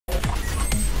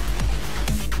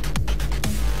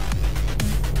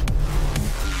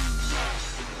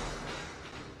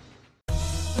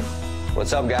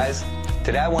What's up, guys?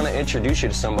 Today I want to introduce you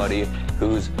to somebody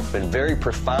who's been very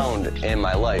profound in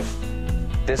my life.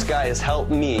 This guy has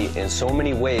helped me in so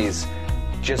many ways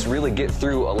just really get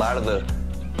through a lot of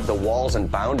the walls and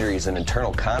boundaries and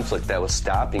internal conflict that was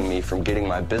stopping me from getting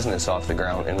my business off the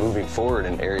ground and moving forward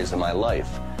in areas of my life.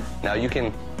 Now you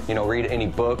can, read any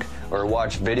book or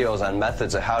watch videos on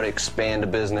methods of how to expand a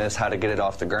business, how to get it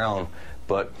off the ground,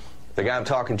 but the guy I'm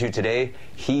talking to today,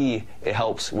 it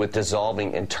helps with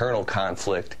dissolving internal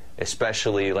conflict,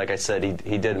 especially, like I said,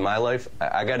 he did in my life.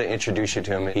 I got to introduce you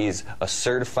to him. He's a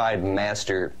certified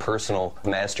master personal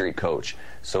mastery coach.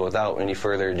 So without any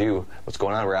further ado, what's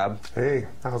going on, Rob? Hey,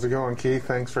 how's it going, Keith?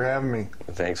 Thanks for having me.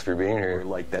 Thanks for being here.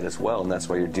 Like that as well, and that's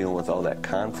why you're dealing with all that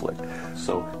conflict.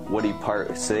 So what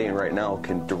he's saying right now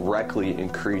can directly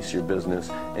increase your business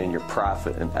and your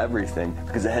profit and everything,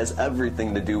 because it has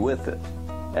everything to do with it.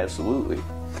 Absolutely.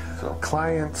 So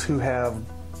clients who have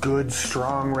good,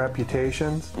 strong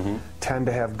reputations tend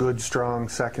to have good, strong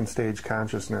second stage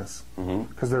consciousness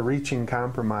because they're reaching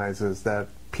compromises that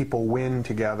people win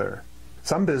together.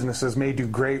 Some businesses may do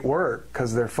great work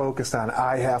because they're focused on,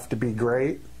 I have to be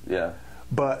great. Yeah.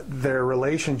 But their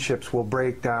relationships will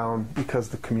break down because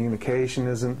the communication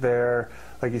isn't there.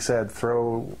 Like you said,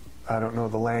 I don't know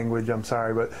the language, I'm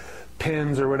sorry, but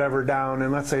pins or whatever down,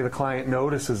 and let's say the client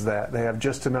notices that. They have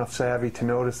just enough savvy to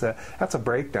notice that. That's a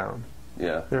breakdown.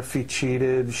 Yeah. Their feet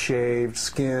cheated, shaved,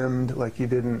 skimmed, like you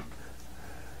didn't,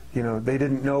 they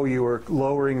didn't know you were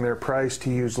lowering their price to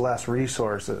use less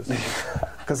resources.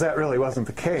 Because that really wasn't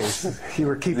the case. You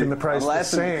were keeping the price the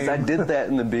same. I did that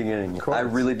in the beginning. I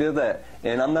really did that.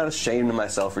 And I'm not ashamed of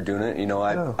myself for doing it.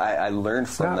 I learned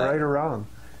from that. It's not right or wrong,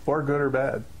 or good or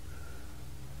bad.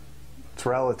 It's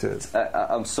relative.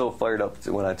 I'm so fired up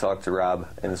when I talk to Rob,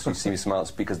 and you see me smile, it's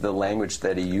because the language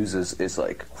that he uses is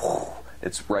like, whew,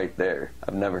 it's right there.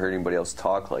 I've never heard anybody else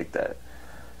talk like that.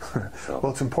 So.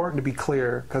 Well, it's important to be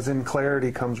clear, because in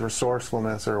clarity comes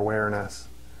resourcefulness or awareness.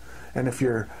 And if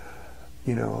you're,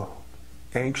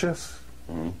 anxious,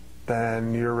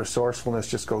 then your resourcefulness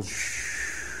just goes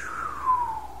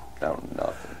down to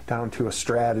nothing. Down to a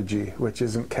strategy, which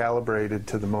isn't calibrated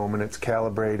to the moment. It's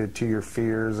calibrated to your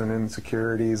fears and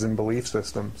insecurities and belief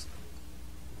systems.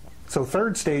 So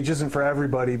third stage isn't for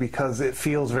everybody because it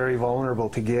feels very vulnerable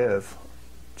to give.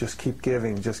 Just keep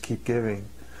giving, just keep giving.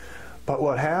 But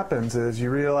what happens is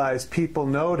you realize people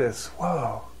notice,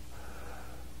 whoa,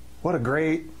 what a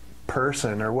great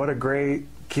person, or what a great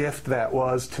gift that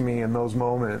was to me in those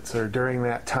moments or during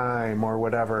that time or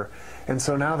whatever. And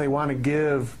so now they want to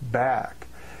give back.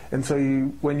 And so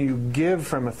when you give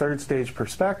from a third stage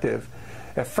perspective,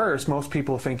 at first most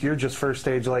people think you're just first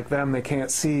stage like them. They can't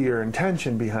see your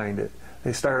intention behind it.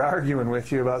 They start arguing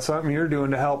with you about something you're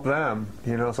doing to help them,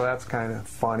 so that's kind of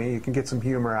funny. You can get some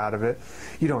humor out of it.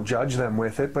 You don't judge them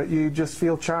with it, but you just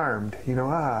feel charmed.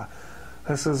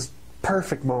 This is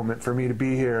perfect moment for me to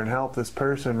be here and help this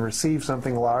person receive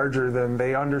something larger than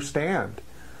they understand.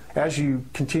 As you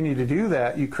continue to do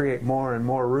that, you create more and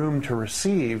more room to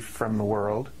receive from the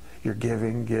world. You're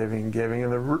giving, giving, giving,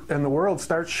 and the world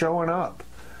starts showing up.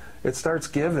 It starts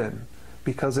giving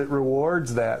because it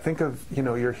rewards that. Think of,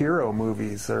 your hero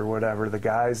movies or whatever, the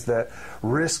guys that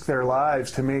risk their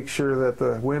lives to make sure that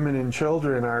the women and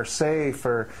children are safe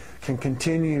or can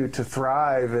continue to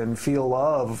thrive and feel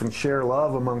love and share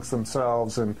love amongst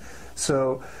themselves. And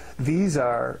so those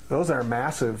are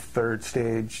massive third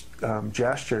stage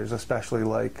gestures, especially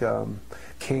like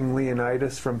King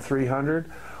Leonidas from 300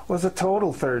 was a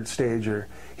total third stager.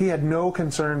 He had no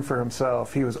concern for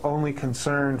himself. He was only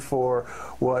concerned for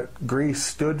what Greece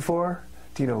stood for,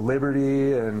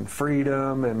 liberty and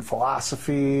freedom and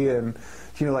philosophy, and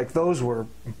those were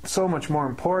so much more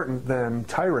important than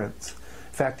tyrants.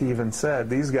 In fact, he even said,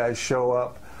 these guys show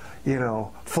up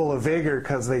full of vigor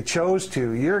because they chose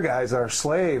to. Your guys are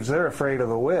slaves. They're afraid of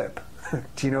the whip.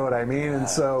 Do you know what I mean? Yes. And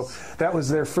so that was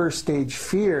their first stage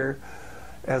fear,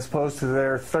 as opposed to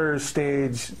their third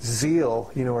stage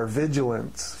zeal, or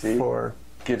vigilance.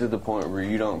 Get to the point where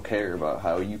you don't care about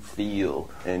how you feel,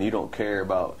 and you don't care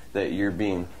about that you're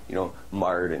being,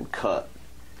 marred and cut,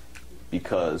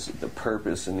 because the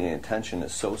purpose and the intention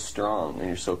is so strong, and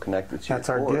you're so connected to your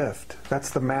core. That's our gift.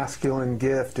 That's the masculine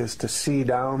gift, is to see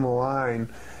down the line,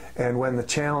 and when the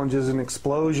challenges and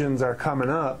explosions are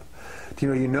coming up,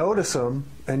 you notice them,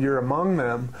 and you're among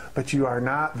them, but you are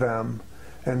not them.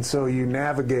 And so you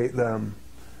navigate them,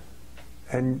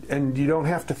 and you don't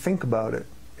have to think about it.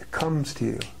 It comes to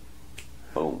you.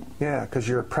 Boom. Yeah, because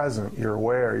you're present, you're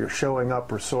aware, you're showing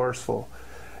up resourceful.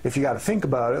 If you got to think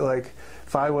about it, like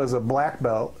if I was a black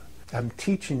belt, I'm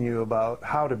teaching you about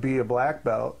how to be a black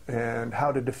belt and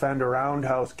how to defend a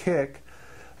roundhouse kick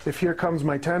if here comes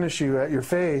my tennis shoe at your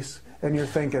face and you're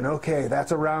thinking, okay,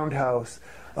 that's a roundhouse.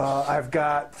 I've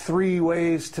got 3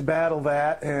 ways to battle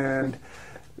that, and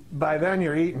by then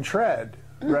you're eating tread,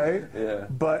 right? Yeah.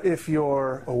 But if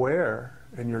you're aware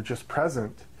and you're just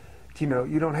present, you know,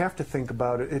 you don't have to think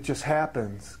about it. It just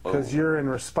happens because you're in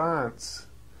response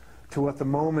to what the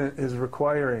moment is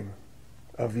requiring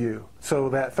of you. So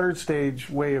that third stage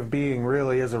way of being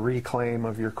really is a reclaim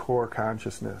of your core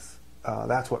consciousness.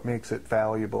 That's what makes it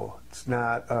valuable. It's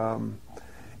not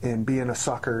in being a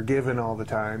sucker given all the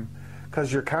time,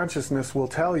 because your consciousness will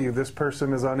tell you this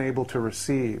person is unable to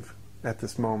receive at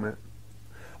this moment,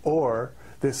 or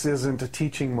this isn't a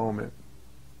teaching moment.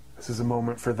 This is a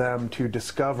moment for them to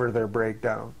discover their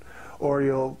breakdown. Or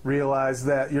you'll realize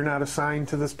that you're not assigned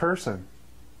to this person.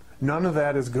 None of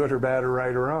that is good or bad or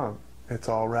right or wrong. It's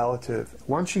all relative.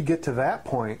 Once you get to that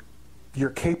point, you're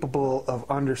capable of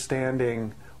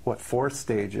understanding what fourth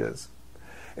stage is.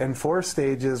 And fourth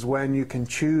stage is when you can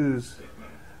choose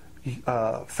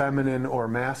feminine or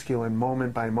masculine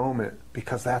moment by moment,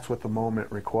 because that's what the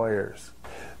moment requires.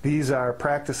 These are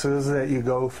practices that you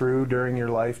go through during your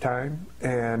lifetime,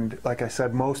 and like I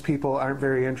said, most people aren't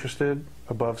very interested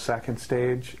above second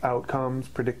stage outcomes,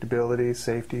 predictability,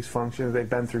 safeties, functions. They've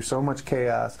been through so much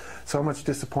chaos, so much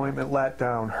disappointment,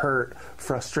 letdown, hurt,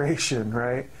 frustration,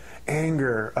 right?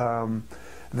 Anger,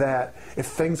 that if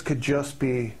things could just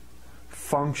be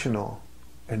functional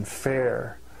and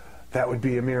fair, that would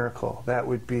be a miracle. That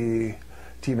would be,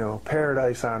 you know,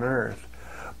 paradise on earth.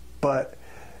 But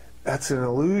that's an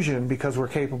illusion, because we're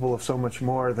capable of so much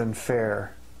more than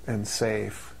fair and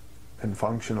safe and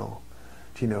functional.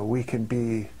 You know, we can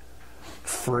be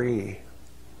free.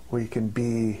 We can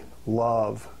be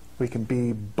love. We can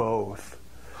be both.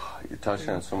 You're touching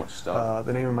on so much stuff.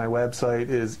 The name of my website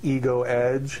is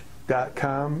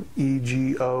EgoEdge.com,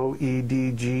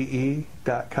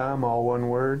 EgoEdge.com, all one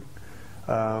word.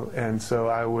 And so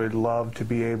I would love to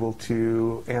be able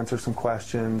to answer some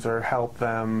questions or help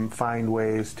them find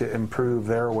ways to improve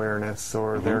their awareness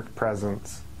or their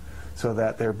presence, so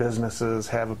that their businesses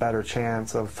have a better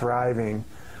chance of thriving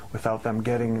without them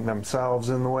getting themselves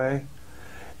in the way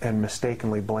and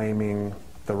mistakenly blaming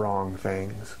the wrong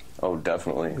things. Oh,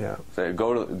 definitely. Yeah. So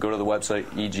go to the website,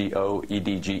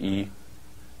 EgoEdge,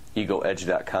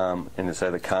 EgoEdge.com, and inside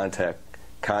the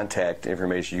contact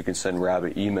information, you can send Rob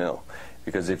an email.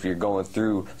 Because if you're going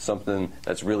through something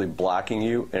that's really blocking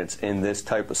you and it's in this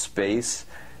type of space,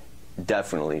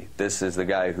 definitely, this is the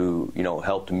guy who, you know,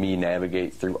 helped me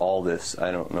navigate through all this. I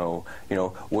don't know, you know,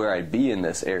 where I'd be in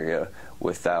this area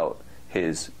without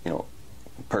his, you know,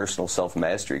 personal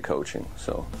self-mastery coaching.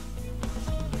 So,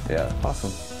 yeah.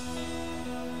 Awesome.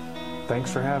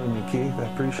 Thanks for having me, Keith.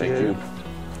 I appreciate it.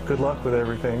 Good luck with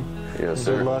everything. Yes,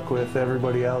 sir. Good luck with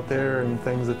everybody out there and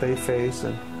things that they face,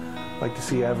 and I'd like to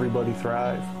see everybody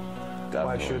thrive. Definitely.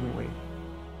 Why shouldn't we?